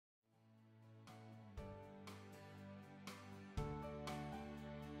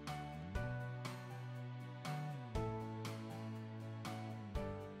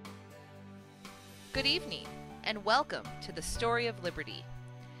Good evening, and welcome to the Story of Liberty.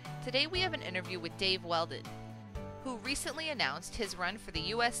 Today we have an interview with Dave Weldon, who recently announced his run for the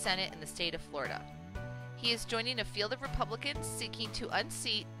U.S. Senate in the state of Florida. He is joining a field of Republicans seeking to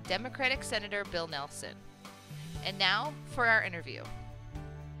unseat Democratic Senator Bill Nelson. And now for our interview.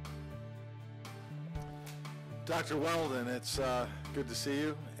 Dr. Weldon, it's good to see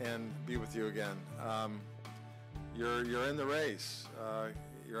you and be with you again. You're in the race.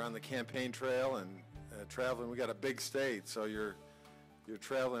 You're on the campaign trail and traveling. We got a big state, so you're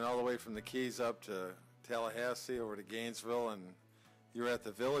traveling all the way from the Keys up to Tallahassee over to Gainesville, and you were at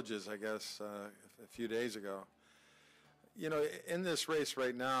the Villages, I guess, a few days ago. You know, in this race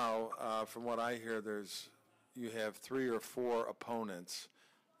right now, from what I hear, you have 3 or 4 opponents.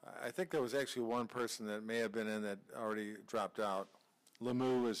 I think there was actually one person that may have been in that already dropped out.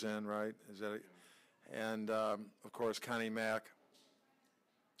 Lemieux is in, right? Is that it? And of course Connie Mack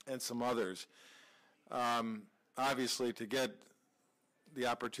and some others. Obviously, to get the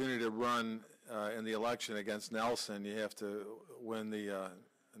opportunity to run in the election against Nelson, you have to win the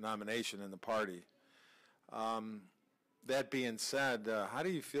nomination in the party. That being said, how do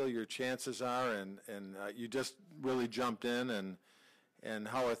you feel your chances are? And you just really jumped in, and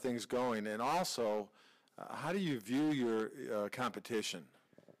how are things going? And also, how do you view your competition?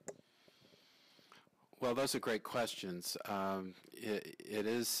 Well, those are great questions. It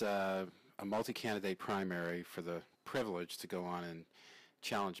is a multi-candidate primary for the privilege to go on and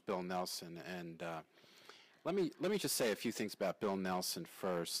challenge Bill Nelson. And let me just say a few things about Bill Nelson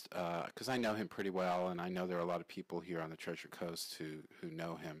first, because I know him pretty well, and I know there are a lot of people here on the Treasure Coast who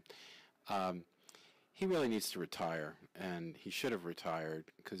know him. He really needs to retire, and he should have retired,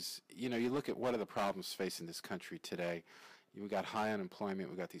 because, you know, you look at what are the problems facing this country today. We've got high unemployment,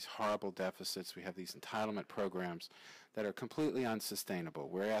 we've got these horrible deficits, we have these entitlement programs that are completely unsustainable.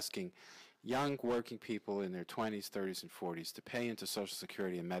 We're asking young working people in their 20s, 30s, and 40s to pay into Social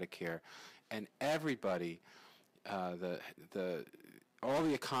Security and Medicare, and everybody, all the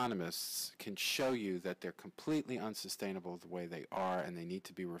economists can show you that they're completely unsustainable the way they are, and they need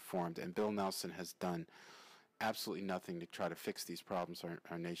to be reformed. And Bill Nelson has done absolutely nothing to try to fix these problems our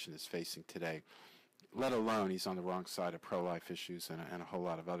nation is facing today, let alone he's on the wrong side of pro-life issues and a whole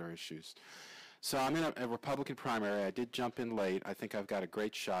lot of other issues. So I'm in a Republican primary. I did jump in late. I think I've got a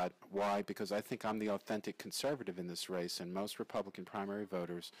great shot. Why? Because I think I'm the authentic conservative in this race, and most Republican primary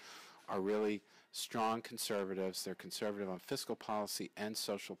voters are really strong conservatives. They're conservative on fiscal policy and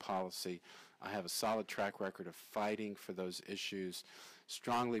social policy. I have a solid track record of fighting for those issues,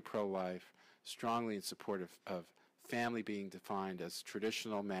 strongly pro-life, strongly in support of family being defined as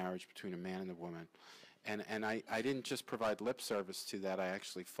traditional marriage between a man and a woman. And I didn't just provide lip service to that. I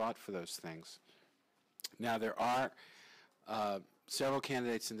actually fought for those things. Now, there are several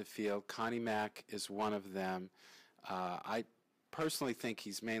candidates in the field. Connie Mack is one of them. I personally think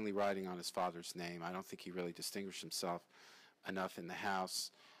he's mainly riding on his father's name. I don't think he really distinguished himself enough in the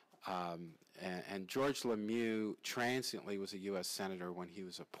House. And George Lemieux transiently was a U.S. Senator when he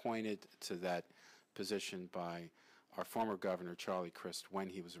was appointed to that position by our former governor, Charlie Crist, when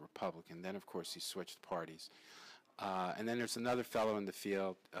he was a Republican. Then, of course, he switched parties. And then there's another fellow in the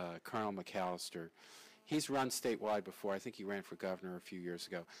field, Colonel McAllister. He's run statewide before. I think he ran for governor a few years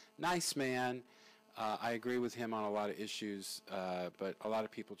ago. Nice man. I agree with him on a lot of issues, but a lot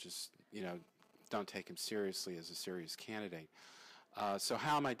of people just, you know, don't take him seriously as a serious candidate. So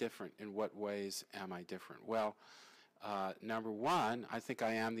how am I different? In what ways am I different? Well, number one, I think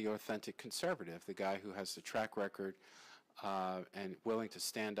I am the authentic conservative, the guy who has the track record and willing to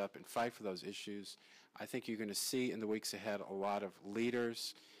stand up and fight for those issues. I think you're going to see in the weeks ahead a lot of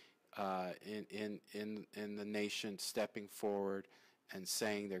leaders in the nation stepping forward and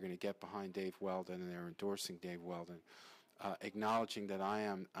saying they're going to get behind Dave Weldon, and they're endorsing Dave Weldon, acknowledging that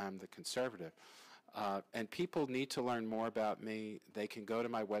I'm the conservative. And people need to learn more about me. They can go to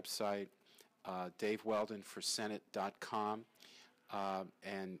my website, DaveWeldonForSenate.com,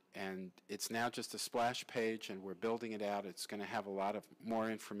 and it's now just a splash page, and we're building it out. It's going to have a lot of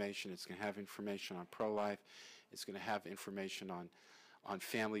more information. It's going to have information on pro-life. It's going to have information on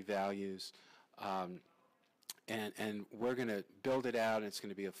family values. And we're going to build it out, and it's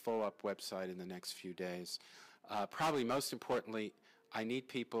going to be a full-up website in the next few days. Probably most importantly, I need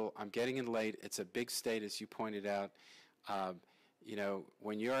people. I'm getting in late. It's a big state, as you pointed out. You know,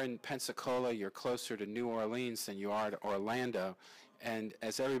 when you're in Pensacola, you're closer to New Orleans than you are to Orlando. And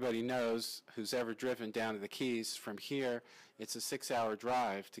as everybody knows, who's ever driven down to the Keys, from here, it's a 6-hour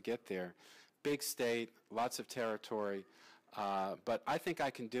drive to get there. Big state, lots of territory. But I think I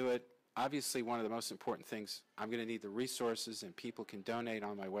can do it. Obviously, one of the most important things, I'm going to need the resources, and people can donate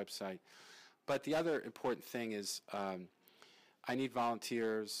on my website. But the other important thing is I need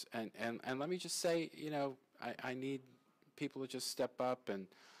volunteers, and let me just say, I need people to just step up and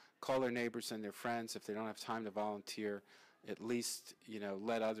call their neighbors and their friends. If they don't have time to volunteer, at least,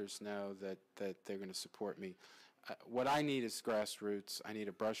 let others know that they're going to support me. What I need is grassroots. I need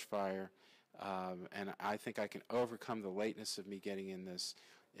a brush fire, and I think I can overcome the lateness of me getting in this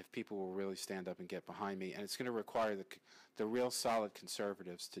if people will really stand up and get behind me. And it's going to require the real solid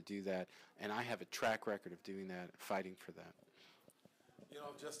conservatives to do that, and I have a track record of doing that, fighting for that.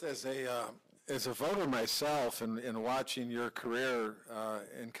 Just as a voter myself, and watching your career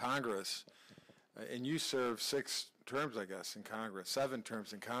in Congress, and you served 6 terms, I guess, in Congress, 7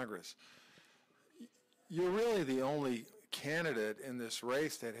 terms in Congress, you're really the only candidate in this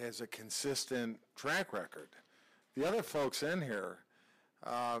race that has a consistent track record. The other folks in here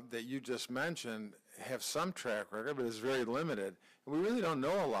that you just mentioned have some track record, but it's very limited. And we really don't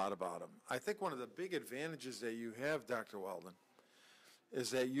know a lot about them. I think one of the big advantages that you have, Dr. Weldon, is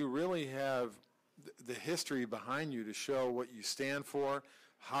that you really have the history behind you to show what you stand for,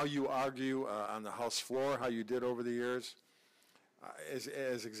 how you argue on the House floor, how you did over the years.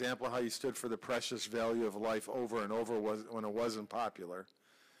 As example, how you stood for the precious value of life over and over when it wasn't popular,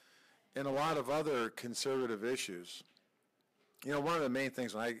 and a lot of other conservative issues. One of the main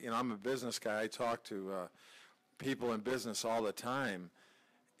things, when I'm a business guy, I talk to people in business all the time,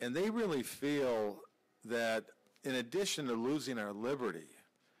 and they really feel that in addition to losing our liberty,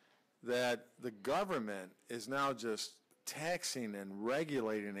 that the government is now just taxing and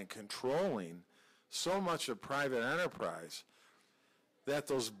regulating and controlling so much of private enterprise that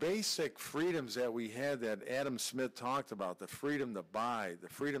those basic freedoms that we had that Adam Smith talked about, the freedom to buy, the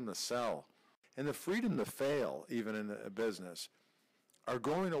freedom to sell, and the freedom to fail, even in a business, are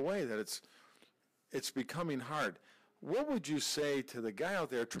going away, that it's becoming hard. What would you say to the guy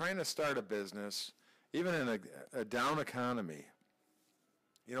out there trying to start a business, even in a down economy?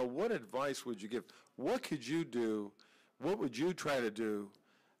 What advice would you give? What could you do? What would you try to do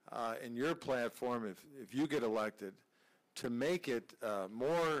in your platform if you get elected to make it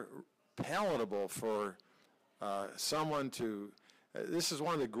more palatable for someone to? This is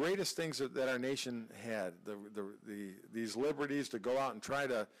one of the greatest things that our nation had, these liberties to go out and try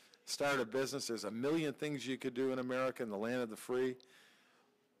to start a business. There's a million things you could do in America, in the land of the free.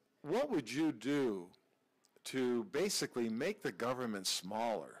 What would you do to basically make the government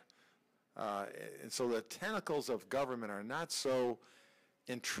smaller, and so the tentacles of government are not so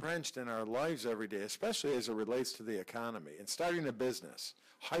entrenched in our lives every day, especially as it relates to the economy and starting a business,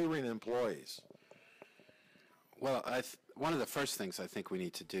 hiring employees? Well, one of the first things I think we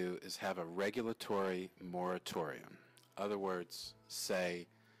need to do is have a regulatory moratorium. In other words, say,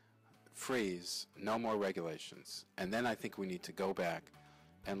 freeze, no more regulations. And then I think we need to go back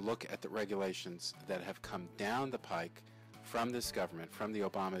and look at the regulations that have come down the pike from this government, from the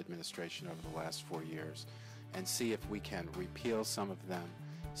Obama administration over the last 4 years, and see if we can repeal some of them,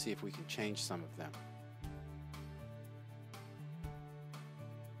 see if we can change some of them.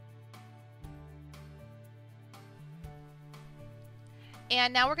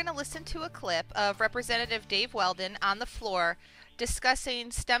 And now we're going to listen to a clip of Representative Dave Weldon on the floor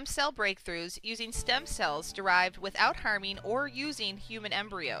discussing stem cell breakthroughs using stem cells derived without harming or using human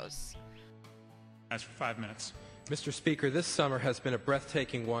embryos. As for 5 minutes. Mr. Speaker, this summer has been a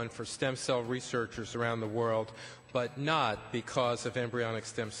breathtaking one for stem cell researchers around the world, but not because of embryonic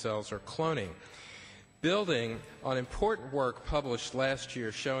stem cells or cloning. Building on important work published last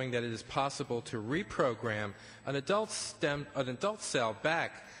year showing that it is possible to reprogram an adult cell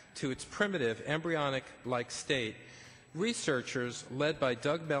back to its primitive embryonic-like state, researchers led by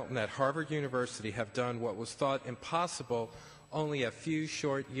Doug Melton at Harvard University have done what was thought impossible only a few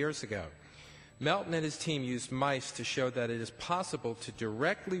short years ago. Melton and his team used mice to show that it is possible to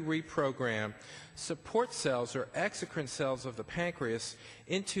directly reprogram support cells or exocrine cells of the pancreas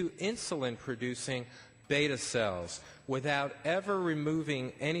into insulin-producing beta cells without ever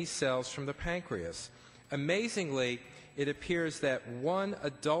removing any cells from the pancreas. Amazingly, it appears that one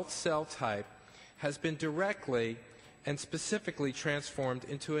adult cell type has been directly and specifically transformed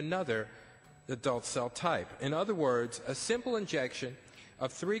into another adult cell type. In other words, a simple injection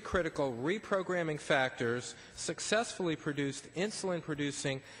of 3 critical reprogramming factors successfully produced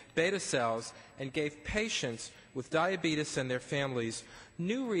insulin-producing beta cells and gave patients with diabetes and their families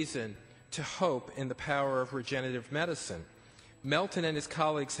new reason to hope in the power of regenerative medicine. Melton and his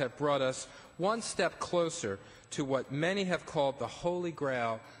colleagues have brought us one step closer to what many have called the holy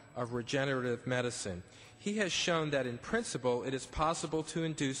grail of regenerative medicine. He has shown that in principle it is possible to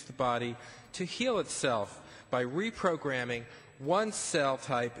induce the body to heal itself by reprogramming one cell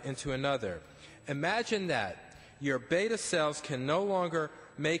type into another. Imagine that. Your beta cells can no longer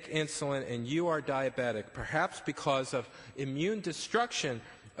make insulin and you are diabetic, perhaps because of immune destruction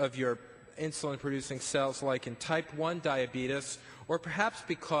of your insulin-producing cells like in type 1 diabetes, or perhaps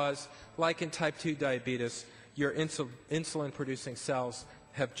because, like in type 2 diabetes, your insulin-producing cells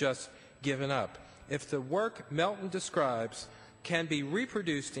have just given up. If the work Melton describes can be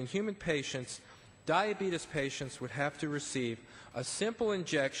reproduced in human patients, diabetes patients would have to receive a simple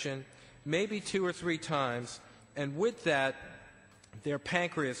injection, maybe 2 or 3 times, and with that, their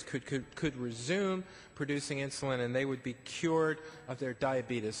pancreas could resume producing insulin and they would be cured of their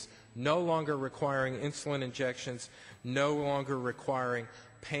diabetes, no longer requiring insulin injections, no longer requiring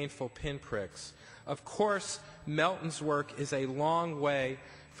painful pinpricks. Of course, Melton's work is a long way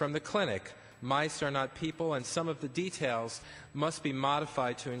from the clinic. Mice are not people, and some of the details must be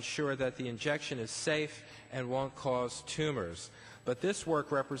modified to ensure that the injection is safe and won't cause tumors. But this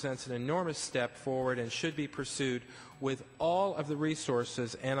work represents an enormous step forward and should be pursued with all of the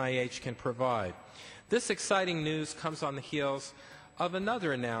resources NIH can provide. This exciting news comes on the heels of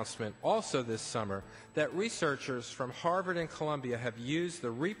another announcement, also this summer, that researchers from Harvard and Columbia have used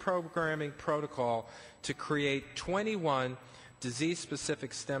the reprogramming protocol to create 21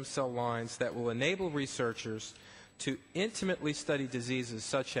 disease-specific stem cell lines that will enable researchers to intimately study diseases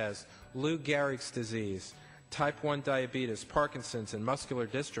such as Lou Gehrig's disease, type 1 diabetes, Parkinson's, and muscular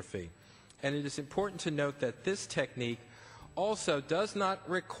dystrophy. And it is important to note that this technique also does not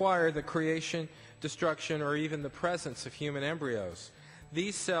require the creation, destruction, or even the presence of human embryos.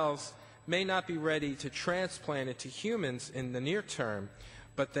 These cells may not be ready to transplant into humans in the near term,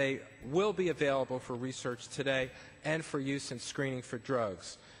 but they will be available for research today and for use in screening for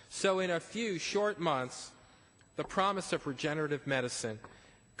drugs. So in a few short months, the promise of regenerative medicine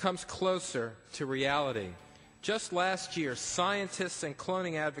comes closer to reality. Just last year, scientists and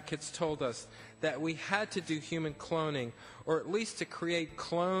cloning advocates told us that we had to do human cloning, or at least to create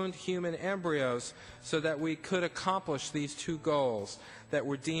cloned human embryos so that we could accomplish these 2 goals that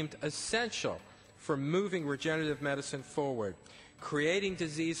were deemed essential for moving regenerative medicine forward: creating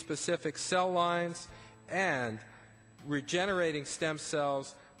disease-specific cell lines and regenerating stem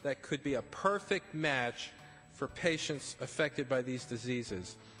cells that could be a perfect match for patients affected by these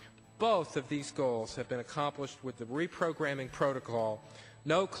diseases. Both of these goals have been accomplished with the reprogramming protocol.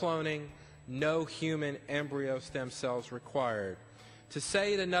 No cloning, no human embryo stem cells required. To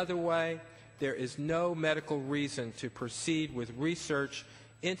say it another way, there is no medical reason to proceed with research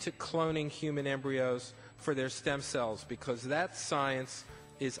into cloning human embryos for their stem cells, because that science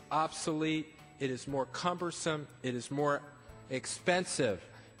is obsolete, it is more cumbersome, it is more expensive.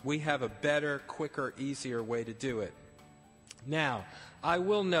 We have a better, quicker, easier way to do it. Now, I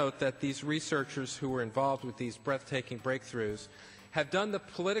will note that these researchers who were involved with these breathtaking breakthroughs have done the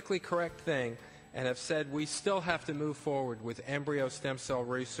politically correct thing and have said we still have to move forward with embryo stem cell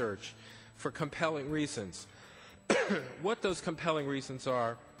research for compelling reasons. What those compelling reasons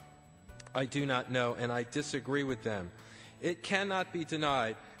are, I do not know, and I disagree with them. It cannot be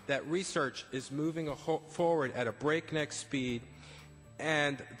denied that research is moving forward at a breakneck speed,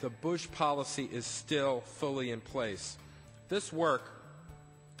 and the Bush policy is still fully in place. This work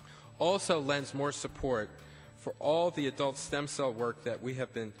also lends more support for all the adult stem cell work that we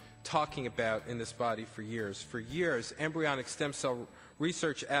have been talking about in this body for years. For years, embryonic stem cell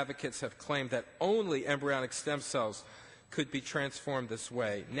research advocates have claimed that only embryonic stem cells could be transformed this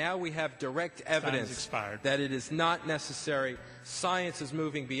way. Now we have direct evidence that it is not necessary. Science is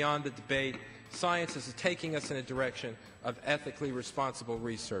moving beyond the debate. Science is taking us in a direction of ethically responsible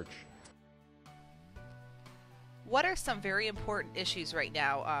research. What are some very important issues right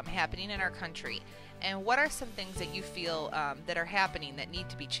now happening in our country? And what are some things that you feel that are happening that need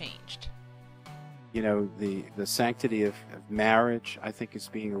to be changed? You know, the sanctity of marriage, I think, is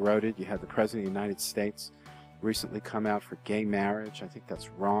being eroded. You had the President of the United States recently come out for gay marriage. I think that's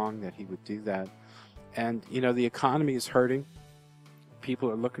wrong that he would do that. And, you know, the economy is hurting. People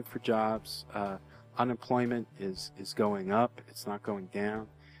are looking for jobs. Unemployment is going up. It's not going down.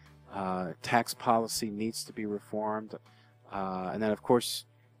 Tax policy needs to be reformed. And then, of course,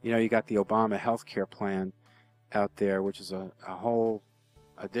 you know, you got the Obama health care plan out there, which is a whole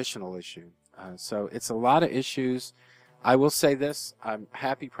additional issue. So it's a lot of issues. I will say this, I'm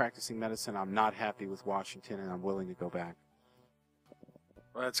happy practicing medicine. I'm not happy with Washington, and I'm willing to go back.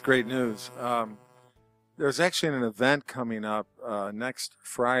 Well, that's great news. There's actually an event coming up next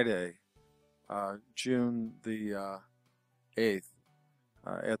Friday, June the 8th,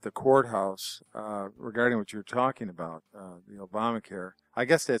 at the courthouse regarding what you're talking about, the Obamacare. I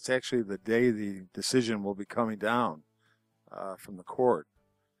guess that's actually the day the decision will be coming down from the court.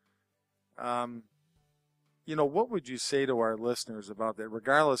 What would you say to our listeners about that,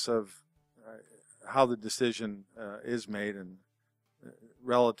 regardless of how the decision is made and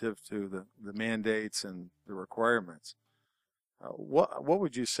relative to the mandates and the requirements? What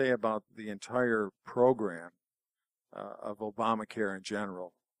would you say about the entire program of Obamacare in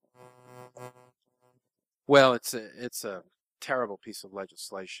general? Well, it's a terrible piece of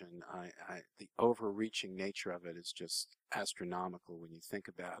legislation. The overreaching nature of it is just astronomical when you think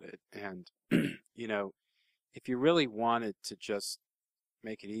about it. And if you really wanted to just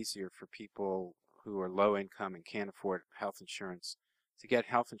make it easier for people who are low income and can't afford health insurance to get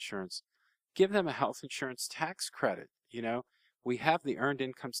health insurance, give them a health insurance tax credit. We have the earned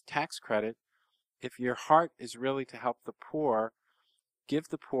income tax credit. If your heart is really to help the poor, give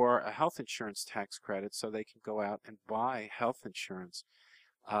the poor a health insurance tax credit so they can go out and buy health insurance.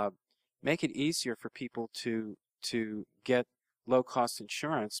 Make it easier for people to get low-cost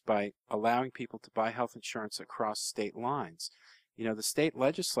insurance by allowing people to buy health insurance across state lines. The state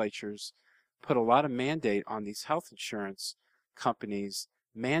legislatures put a lot of mandate on these health insurance companies.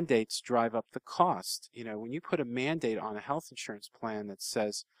 Mandates drive up the cost. When you put a mandate on a health insurance plan that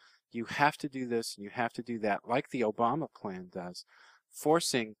says you have to do this and you have to do that, like the Obama plan does,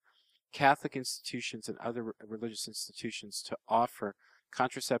 forcing Catholic institutions and other religious institutions to offer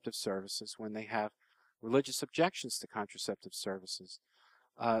contraceptive services when they have religious objections to contraceptive services.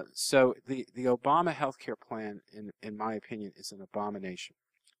 So the Obama healthcare plan, in my opinion, is an abomination.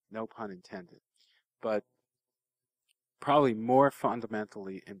 No pun intended. But probably more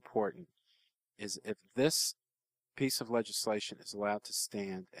fundamentally important is if this piece of legislation is allowed to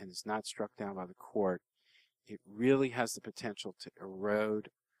stand and is not struck down by the court, it really has the potential to erode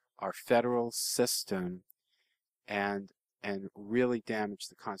our federal system and really damage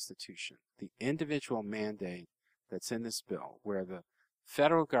the Constitution. The individual mandate that's in this bill, where the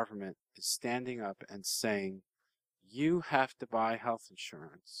federal government is standing up and saying, you have to buy health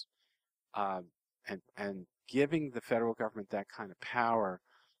insurance, and giving the federal government that kind of power,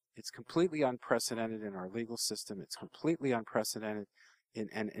 it's completely unprecedented in our legal system. It's completely unprecedented,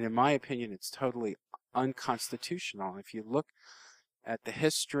 and in my opinion, it's totally unconstitutional. If you look at the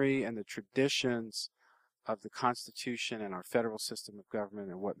history and the traditions of the Constitution and our federal system of government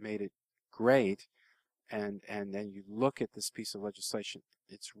and what made it great, and then you look at this piece of legislation,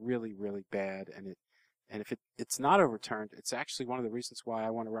 it's really, really bad. And if it's not overturned, it's actually one of the reasons why I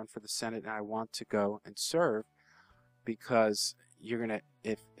want to run for the Senate and I want to go and serve, because you're gonna,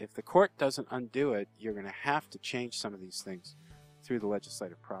 if the court doesn't undo it, you're gonna have to change some of these things through the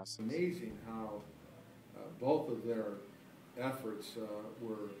legislative process. Amazing how both of their efforts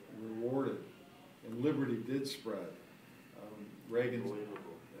were rewarded, and liberty did spread. Reagan,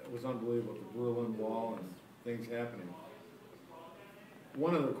 it was unbelievable, the Berlin Wall and things happening.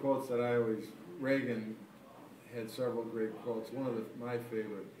 One of the quotes that I always, Reagan had several great quotes. One of my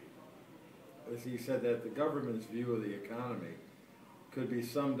favorite is he said that the government's view of the economy could be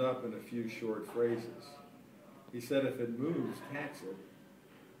summed up in a few short phrases. He said, if it moves, tax it.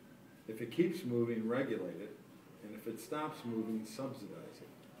 If it keeps moving, regulate it. And if it stops moving, subsidize it.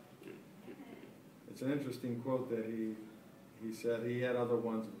 It's an interesting quote that he said. He had other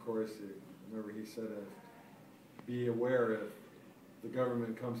ones, of course. Remember, he said, be aware if the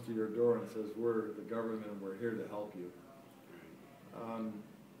government comes to your door and says, we're the government and we're here to help you.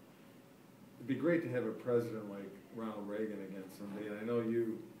 It'd be great to have a president like Ronald Reagan again someday, and I know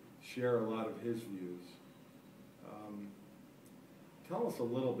you share a lot of his views. Tell us a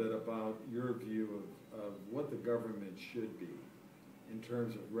little bit about your view of what the government should be in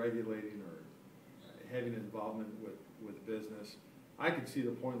terms of regulating or having involvement with business. I could see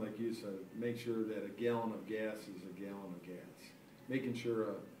the point, like you said, make sure that a gallon of gas is a gallon of gas. Making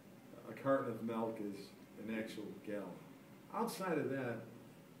sure a carton of milk is an actual gallon. Outside of that,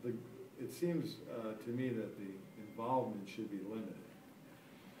 it seems to me that the involvement should be limited.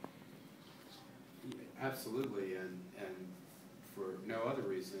 Absolutely, and for no other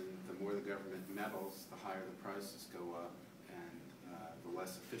reason, the more the government meddles, the higher the prices go up, and the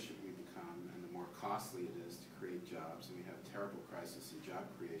less efficient we become, and the more costly it is to create jobs. And we have a terrible crisis in job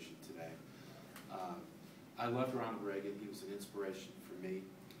creation today. I loved Ronald Reagan. He was an inspiration for me.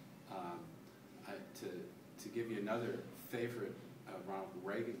 To give you another favorite Ronald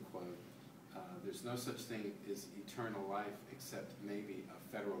Reagan quote, there's no such thing as eternal life except maybe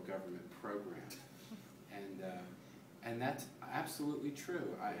a federal government program. And that's absolutely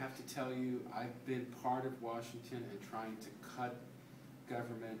true. I have to tell you, I've been part of Washington and trying to cut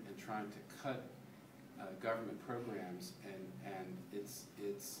government and trying to cut government programs, and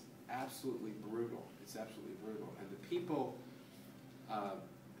it's absolutely brutal. It's absolutely brutal. And the people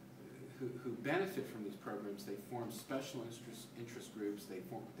who benefit from these programs. They form special interest groups, they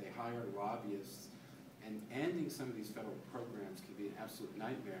hire lobbyists, and ending some of these federal programs can be an absolute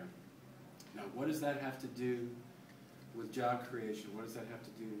nightmare. Now, what does that have to do with job creation? What does that have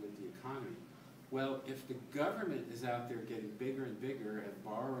to do with the economy? Well, if the government is out there getting bigger and bigger and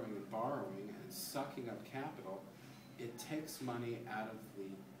borrowing and sucking up capital, it takes money out of the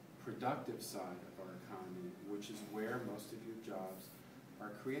productive side of our economy, which is where most of your jobs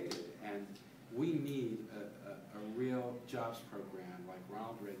are created. And we need a real jobs program like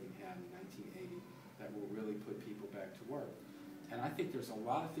Ronald Reagan had in 1980 that will really put people back to work. And I think there's a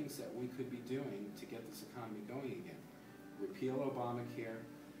lot of things that we could be doing to get this economy going again. Repeal Obamacare.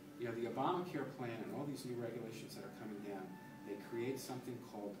 You know, the Obamacare plan and all these new regulations that are coming down, they create something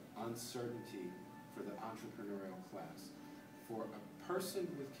called uncertainty for the entrepreneurial class. For a person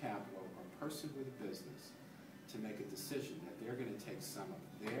with capital or a person with a business to make a decision that they're going to take some of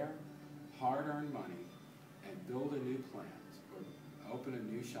their hard-earned money and build a new plant or open a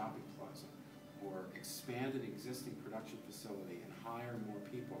new shopping plaza or expand an existing production facility and hire more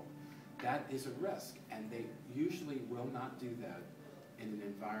people, that is a risk, and they usually will not do that in an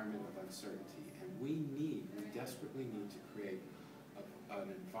environment of uncertainty. And we desperately need to create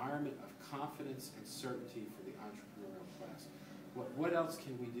an environment of confidence and certainty for the entrepreneurial class. What else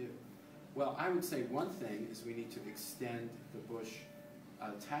can we do? Well, I would say one thing is we need to extend the Bush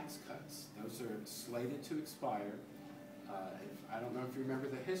tax cuts. Those are slated to expire. I don't know if you remember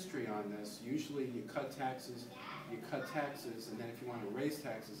the history on this. Usually you cut taxes, and then if you want to raise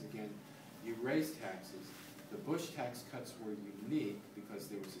taxes again, you raise taxes. The Bush tax cuts were unique because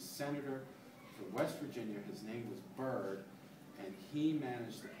there was a senator from West Virginia, his name was Byrd, and he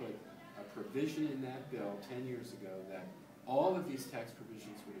managed to put a provision in that bill 10 years ago that all of these tax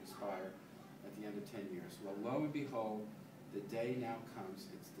provisions would expire at the end of 10 years. Well, lo and behold, the day now comes,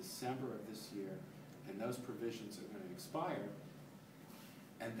 it's December of this year, and those provisions are going to expire.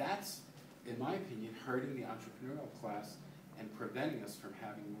 And that's, in my opinion, hurting the entrepreneurial class and preventing us from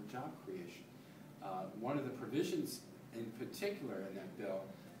having more job creation. One of the provisions in particular in that bill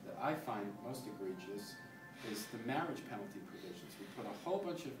that I find most egregious is the marriage penalty provisions. We put a whole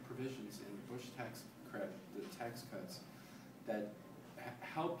bunch of provisions in the Bush tax cuts that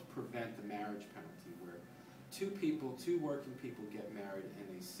helped prevent the marriage penalty, where two working people get married and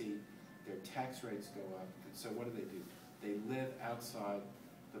they see their tax rates go up. And so what do? They live outside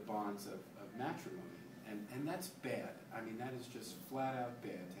the bonds of matrimony. And that's bad. I mean, that is just flat out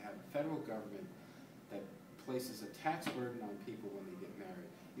bad to have a federal government that places a tax burden on people when they get married.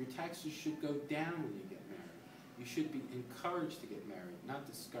 Your taxes should go down when you get married. You should be encouraged to get married, not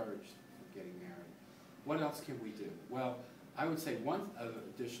discouraged from getting married. What else can we do? Well, I would say one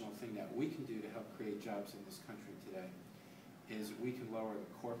additional thing that we can do to help create jobs in this country today is we can lower the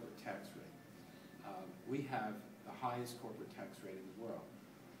corporate tax rate. We have the highest corporate tax rate in the world.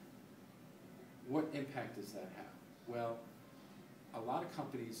 What impact does that have? Well, a lot of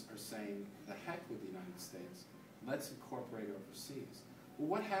companies are saying, the heck with the United States, let's incorporate overseas. Well,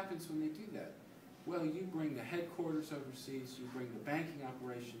 what happens when they do that? Well, you bring the headquarters overseas, you bring the banking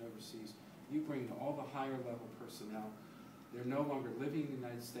operation overseas, you bring all the higher level personnel. They're no longer living in the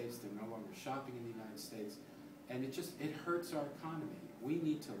United States, they're no longer shopping in the United States, and it hurts our economy. We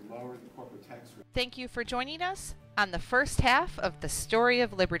need to lower the corporate tax rate. Thank you for joining us on the first half of The Story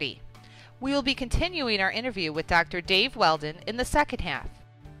of Liberty. We will be continuing our interview with Dr. Dave Weldon in the second half.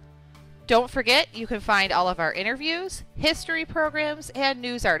 Don't forget, you can find all of our interviews, history programs, and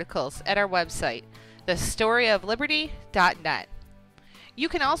news articles at our website, thestoryofliberty.net. You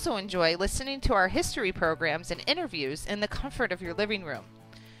can also enjoy listening to our history programs and interviews in the comfort of your living room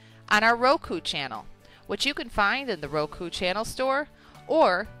on our Roku channel, which you can find in the Roku channel store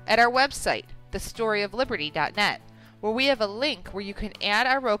or at our website, thestoryofliberty.net, where we have a link where you can add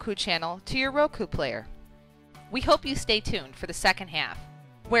our Roku channel to your Roku player. We hope you stay tuned for the second half,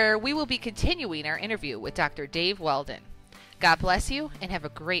 where we will be continuing our interview with Dr. Dave Weldon. God bless you and have a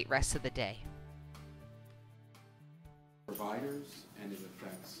great rest of the day. Providers, and it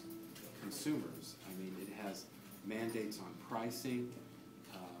affects consumers. I mean, it has mandates on pricing.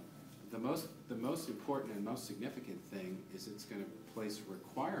 The most important and most significant thing is it's going to place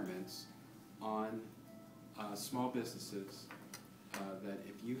requirements on small businesses that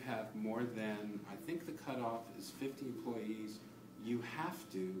if you have more than, I think the cutoff is 50 employees, you have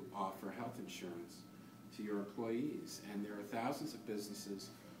to offer health insurance to your employees. And there are thousands of businesses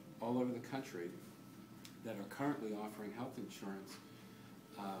all over the country that are currently offering health insurance,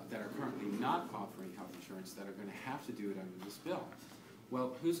 that are currently not offering health insurance, that are going to have to do it under this bill.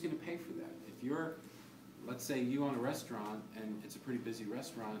 Well, who's going to pay for that? If you're let's say you own a restaurant and it's a pretty busy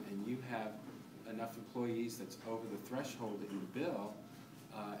restaurant and you have enough employees that's over the threshold that you bill,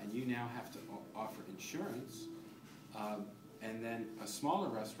 and you now have to offer insurance, and then a smaller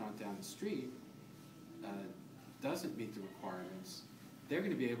restaurant down the street doesn't meet the requirements, they're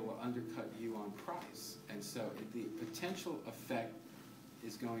going to be able to undercut you on price. And so the potential effect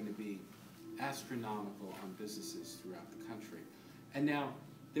is going to be astronomical on businesses throughout the country. And now,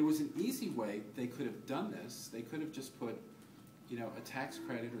 there was an easy way they could have done this. They could have just put, you know, a tax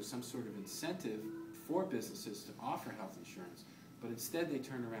credit or some sort of incentive for businesses to offer health insurance. But instead they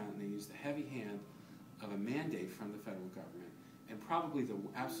turn around and they use the heavy hand of a mandate from the federal government. And probably the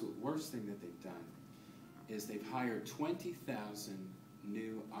absolute worst thing that they've done is they've hired 20,000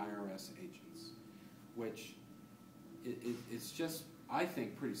 new IRS agents, which it's just, I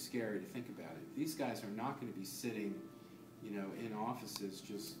think, pretty scary to think about it. These guys are not going to be sitting, you know, in offices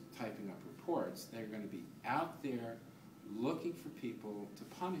just typing up reports. They're going to be out there looking for people to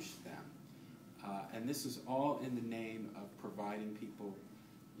punish them. And this is all in the name of providing people,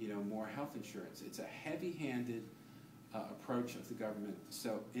 you know, more health insurance. It's a heavy-handed approach of the government.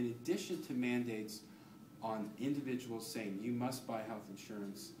 So in addition to mandates on individuals saying you must buy health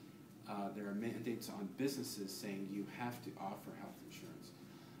insurance, there are mandates on businesses saying you have to offer health insurance.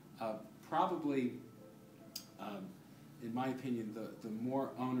 Probably, in my opinion, the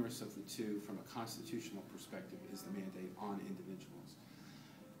more onerous of the two from a constitutional perspective is the mandate on individuals.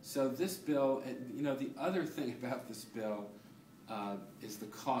 So this bill, you know, the other thing about this bill is the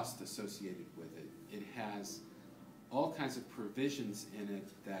cost associated with it. It has all kinds of provisions in it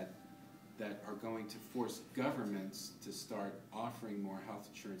that are going to force governments to start offering more health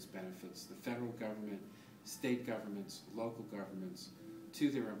insurance benefits, the federal government, state governments, local governments, to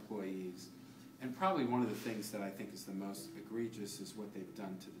their employees. And probably one of the things that I think is the most egregious is what they've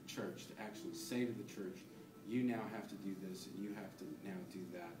done to the church, to actually say to the church, you now have to do this and you have to now do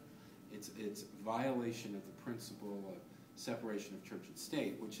that. It's violation of the principle of separation of church and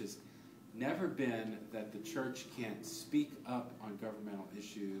state, which has never been that the church can't speak up on governmental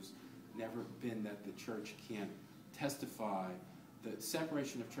issues, never been that the church can't testify. The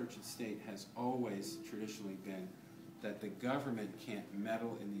separation of church and state has always traditionally been that the government can't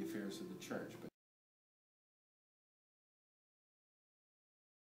meddle in the affairs of the church. But